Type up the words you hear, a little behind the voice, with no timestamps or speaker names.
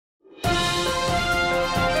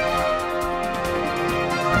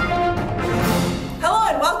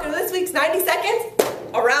week's 90 seconds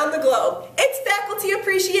around the globe. It's Faculty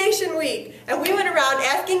Appreciation Week, and we went around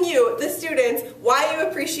asking you, the students, why you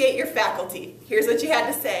appreciate your faculty. Here's what you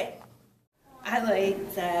had to say. I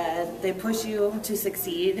like that they push you to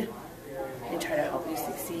succeed. They try to help you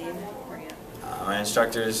succeed. My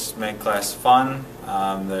instructors make class fun,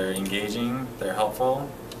 they're engaging, they're helpful,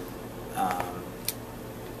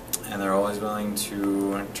 and they're always willing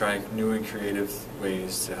to try new and creative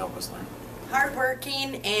ways to help us learn.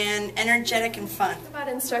 Hardworking and energetic and fun. About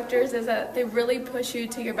instructors is that they really push you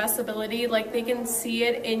to your best ability. Like, they can see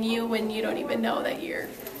it in you when you don't even know that you're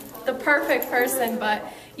the perfect person. But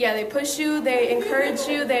yeah, they push you, they encourage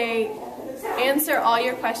you, they answer all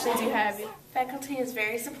your questions you have. Faculty is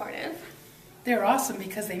very supportive. They're awesome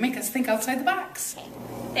because they make us think outside the box.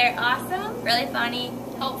 They're awesome, really funny,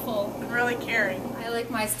 helpful, and really caring. I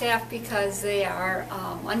like my staff because they are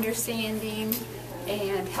understanding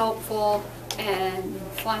and helpful and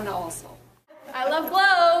fun also. I love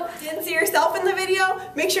Globe! Didn't see yourself in the video?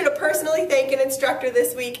 Make sure to personally thank an instructor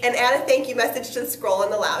this week and add a thank you message to the scroll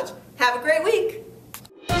in the lounge. Have a great week!